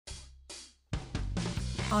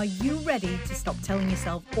Are you ready to stop telling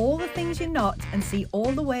yourself all the things you're not and see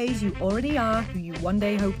all the ways you already are who you one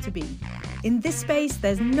day hope to be? In this space,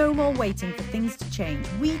 there's no more waiting for things to change.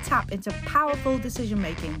 We tap into powerful decision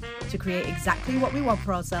making to create exactly what we want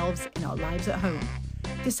for ourselves in our lives at home.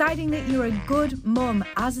 Deciding that you're a good mum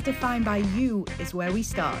as defined by you is where we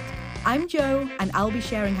start. I'm Jo, and I'll be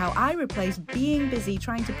sharing how I replace being busy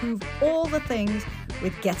trying to prove all the things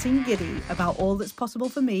with getting giddy about all that's possible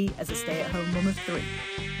for me as a stay-at-home mum of 3.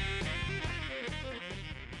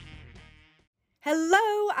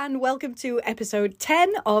 Hello and welcome to episode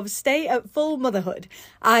 10 of Stay at Full Motherhood.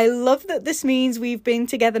 I love that this means we've been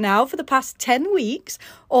together now for the past 10 weeks,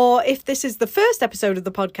 or if this is the first episode of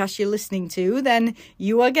the podcast you're listening to, then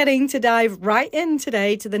you are getting to dive right in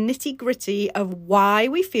today to the nitty-gritty of why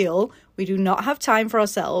we feel we do not have time for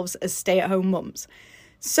ourselves as stay-at-home mums.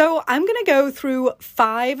 So I'm going to go through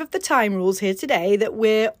 5 of the time rules here today that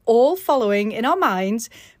we're all following in our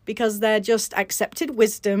minds because they're just accepted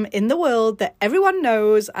wisdom in the world that everyone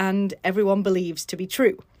knows and everyone believes to be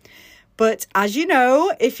true. But as you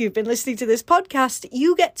know, if you've been listening to this podcast,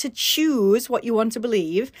 you get to choose what you want to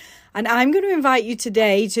believe. And I'm going to invite you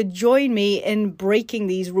today to join me in breaking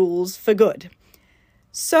these rules for good.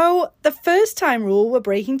 So the first time rule we're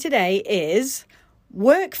breaking today is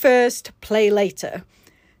work first, play later.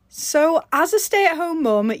 So as a stay-at-home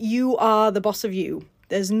mum, you are the boss of you.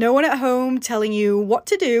 There's no one at home telling you what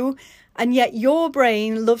to do, and yet your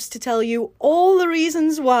brain loves to tell you all the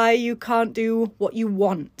reasons why you can't do what you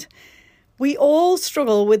want. We all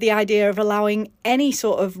struggle with the idea of allowing any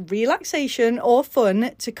sort of relaxation or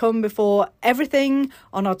fun to come before everything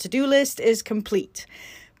on our to-do list is complete,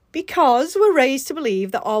 because we're raised to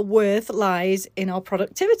believe that our worth lies in our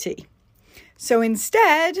productivity. So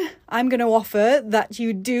instead, I'm going to offer that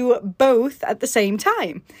you do both at the same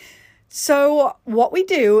time. So what we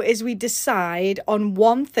do is we decide on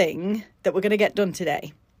one thing that we're going to get done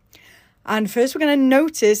today. And first, we're going to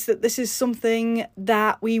notice that this is something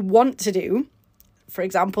that we want to do. For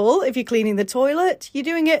example, if you're cleaning the toilet, you're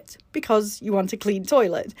doing it because you want a clean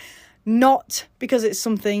toilet, not because it's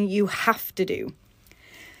something you have to do.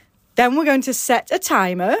 Then we're going to set a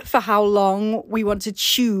timer for how long we want to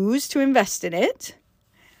choose to invest in it.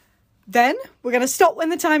 Then we're going to stop when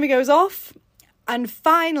the timer goes off. And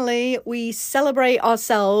finally, we celebrate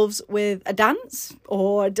ourselves with a dance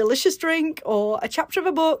or a delicious drink or a chapter of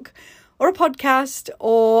a book or a podcast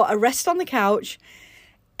or a rest on the couch.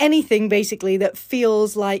 Anything basically that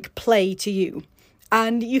feels like play to you.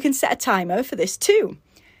 And you can set a timer for this too.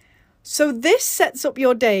 So this sets up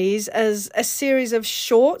your days as a series of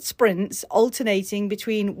short sprints alternating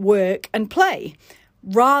between work and play,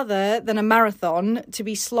 rather than a marathon to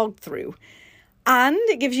be slogged through. And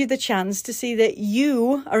it gives you the chance to see that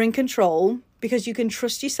you are in control because you can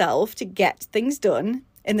trust yourself to get things done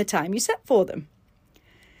in the time you set for them.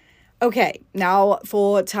 Okay, now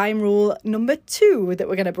for time rule number 2 that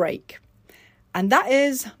we're going to break. And that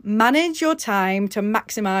is manage your time to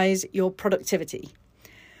maximize your productivity.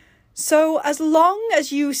 So as long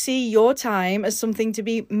as you see your time as something to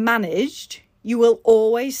be managed, you will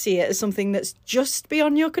always see it as something that's just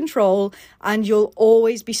beyond your control, and you'll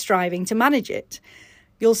always be striving to manage it.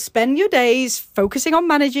 You'll spend your days focusing on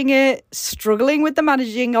managing it, struggling with the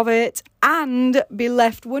managing of it, and be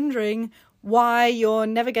left wondering why you're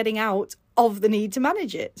never getting out of the need to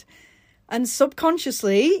manage it. And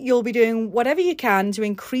subconsciously, you'll be doing whatever you can to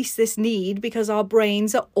increase this need because our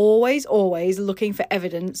brains are always looking for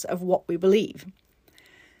evidence of what we believe.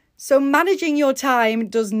 So managing your time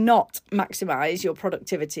does not maximize your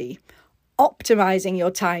productivity. Optimizing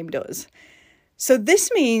your time does. So this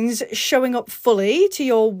means showing up fully to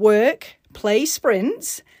your work, play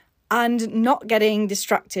sprints and not getting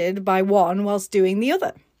distracted by one whilst doing the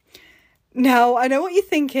other. Now, I know what you're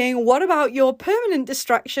thinking. What about your permanent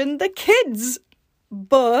distraction, the kids?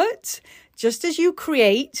 But just as you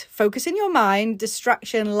create focus in your mind,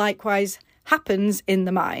 distraction likewise happens in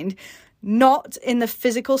the mind, not in the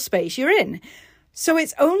physical space you're in. So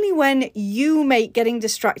it's only when you make getting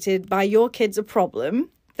distracted by your kids a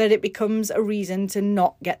problem that it becomes a reason to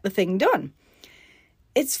not get the thing done.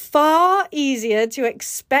 It's far easier to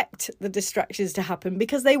expect the distractions to happen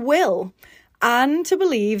because they will, and to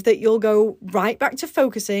believe that you'll go right back to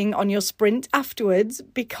focusing on your sprint afterwards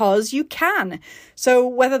because you can. So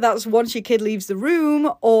whether that's once your kid leaves the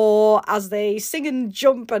room or as they sing and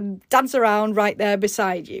jump and dance around right there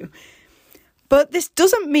beside you. But this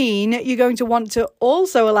doesn't mean you're going to want to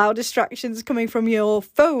also allow distractions coming from your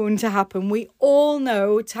phone to happen. We all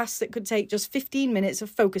know tasks that could take just 15 minutes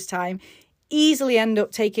of focus time easily end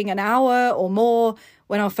up taking an hour or more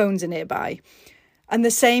when our phones are nearby. And the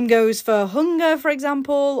same goes for hunger, for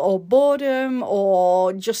example, or boredom,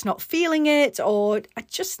 or just not feeling it, or I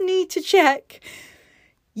just need to check.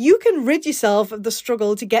 You can rid yourself of the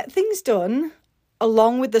struggle to get things done,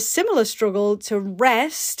 along with the similar struggle to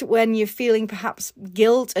rest when you're feeling perhaps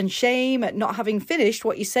guilt and shame at not having finished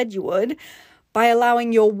what you said you would, by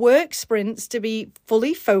allowing your work sprints to be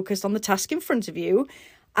fully focused on the task in front of you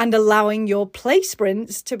and allowing your play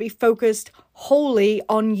sprints to be focused wholly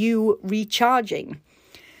on you recharging.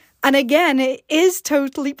 And again, it is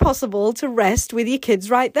totally possible to rest with your kids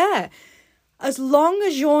right there. As long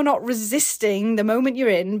as you're not resisting the moment you're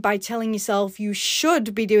in by telling yourself you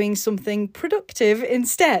should be doing something productive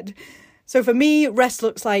instead. So for me, rest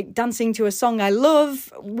looks like dancing to a song I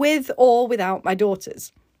love with or without my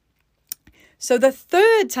daughters. So the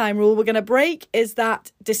third time rule we're going to break is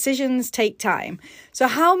that decisions take time. So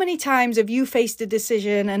how many times have you faced a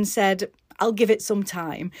decision and said, I'll give it some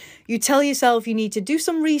time? You tell yourself you need to do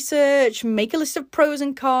some research, make a list of pros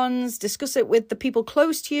and cons, discuss it with the people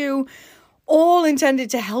close to you, all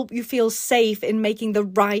intended to help you feel safe in making the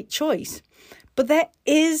right choice. But there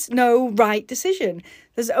is no right decision.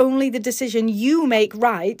 There's only the decision you make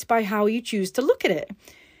right by how you choose to look at it.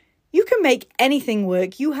 You can make anything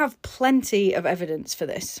work. You have plenty of evidence for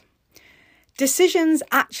this. Decisions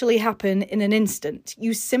actually happen in an instant.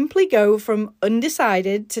 You simply go from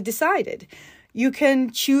undecided to decided. You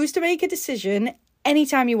can choose to make a decision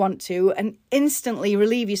anytime you want to and instantly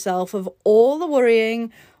relieve yourself of all the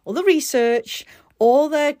worrying, all the research, all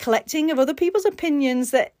the collecting of other people's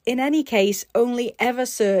opinions that in any case only ever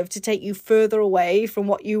serve to take you further away from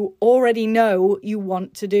what you already know you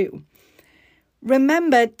want to do.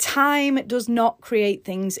 Remember, time does not create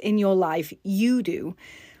things in your life. You do.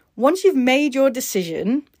 Once you've made your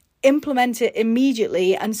decision, implement it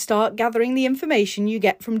immediately and start gathering the information you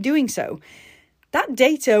get from doing so. That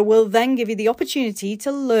data will then give you the opportunity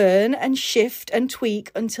to learn and shift and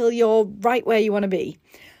tweak until you're right where you want to be.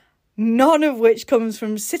 None of which comes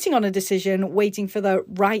from sitting on a decision, waiting for the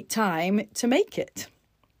right time to make it.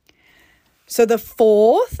 So the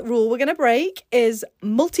fourth rule we're going to break is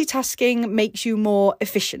multitasking makes you more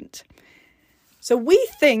efficient. So we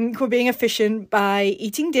think we're being efficient by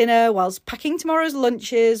eating dinner whilst packing tomorrow's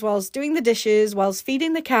lunches, whilst doing the dishes, whilst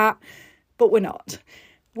feeding the cat, but we're not.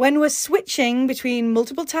 When we're switching between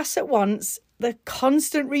multiple tasks at once, the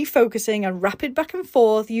constant refocusing and rapid back and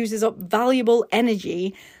forth uses up valuable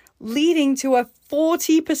energy, leading to a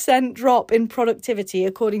 40% drop in productivity,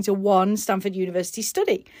 according to one Stanford University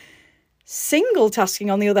study. Single tasking,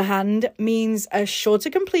 on the other hand, means a shorter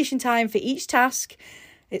completion time for each task.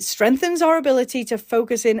 It strengthens our ability to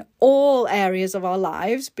focus in all areas of our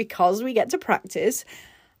lives because we get to practice,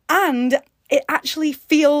 and it actually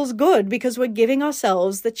feels good because we're giving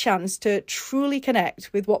ourselves the chance to truly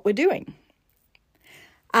connect with what we're doing.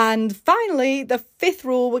 And finally, the fifth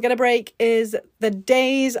rule we're going to break is the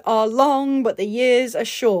days are long, but the years are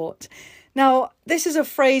short. Now, this is a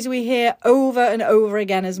phrase we hear over and over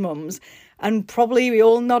again as mums, and probably we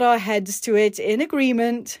all nod our heads to it in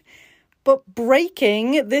agreement. But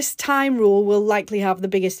breaking this time rule will likely have the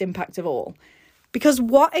biggest impact of all. Because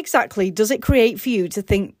what exactly does it create for you to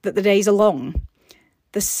think that the days are long?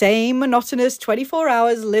 The same monotonous 24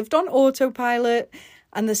 hours lived on autopilot,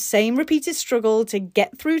 and the same repeated struggle to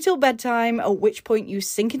get through till bedtime, at which point you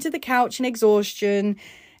sink into the couch in exhaustion,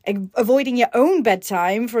 avoiding your own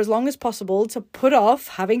bedtime for as long as possible to put off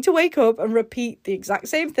having to wake up and repeat the exact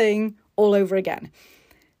same thing all over again.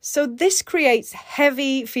 So this creates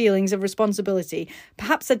heavy feelings of responsibility,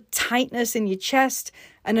 perhaps a tightness in your chest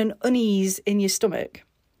and an unease in your stomach.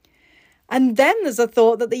 And then there's a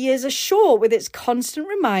thought that the years are short, with its constant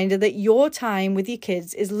reminder that your time with your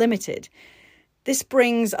kids is limited. This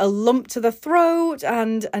brings a lump to the throat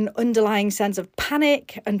and an underlying sense of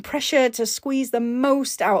panic and pressure to squeeze the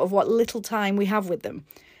most out of what little time we have with them.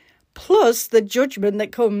 Plus the judgment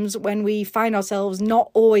that comes when we find ourselves not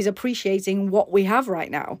always appreciating what we have right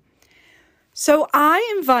now. So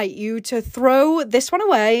I invite you to throw this one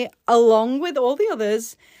away along with all the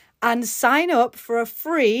others and sign up for a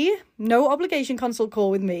free, no obligation consult call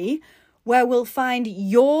with me, where we'll find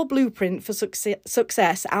your blueprint for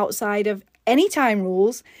success outside of any time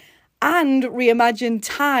rules and reimagine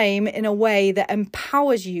time in a way that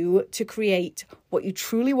empowers you to create what you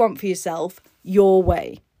truly want for yourself your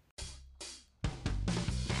way.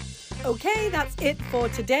 Okay, that's it for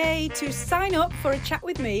today. To sign up for a chat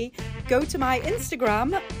with me, go to my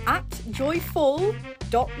Instagram at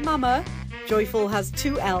joyful.mama. Joyful has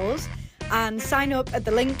 2 L's, and sign up at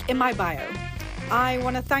the link in my bio. I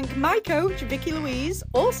want to thank my coach, Vicky Louise,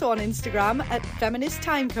 also on Instagram at Feminist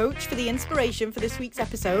Time Coach, for the inspiration for this week's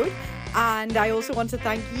episode. And I also want to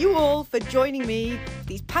thank you all for joining me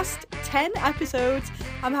these past 10 episodes.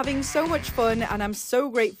 I'm having so much fun and I'm so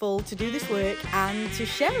grateful to do this work and to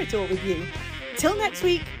share it all with you. Till next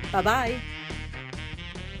week, bye-bye.